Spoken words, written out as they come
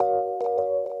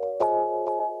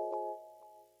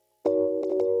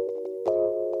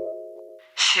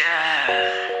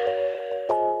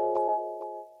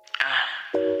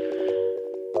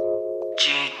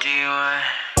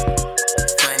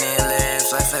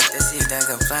he that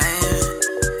complain.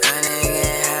 When they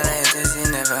get high like this, he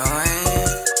never win.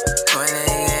 When they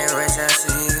get rich, I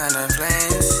see he on the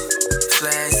planes.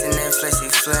 Flash in their flesh, he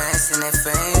flash in their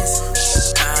face.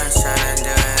 I'm tryna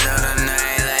do it all the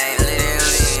night, like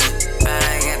literally.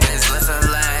 I got this left of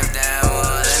life that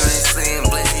won't let me sleep.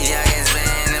 Blissy, I get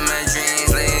spent in my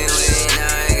dreams lately.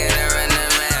 Now I gotta run the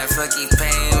map, fuck he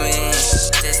pay me.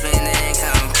 This man ain't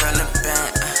come from the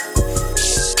back.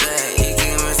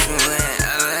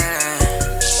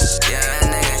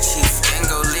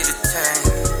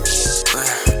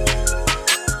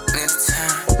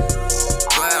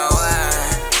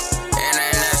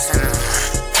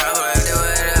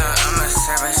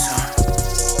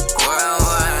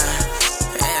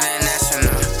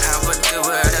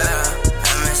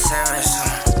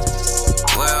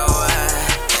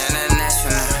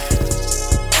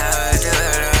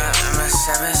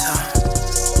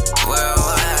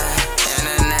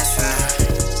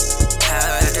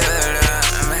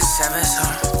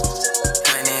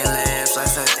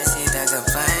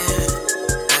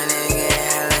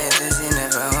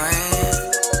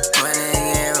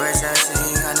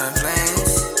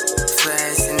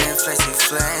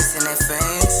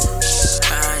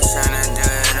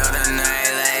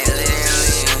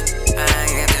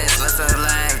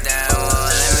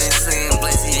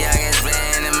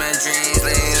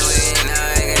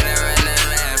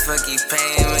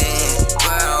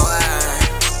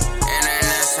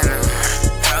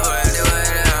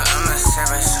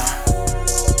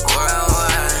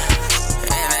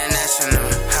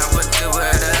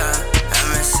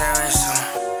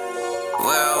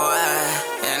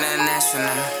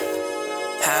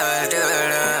 How I do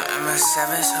it, I'm a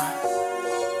savage.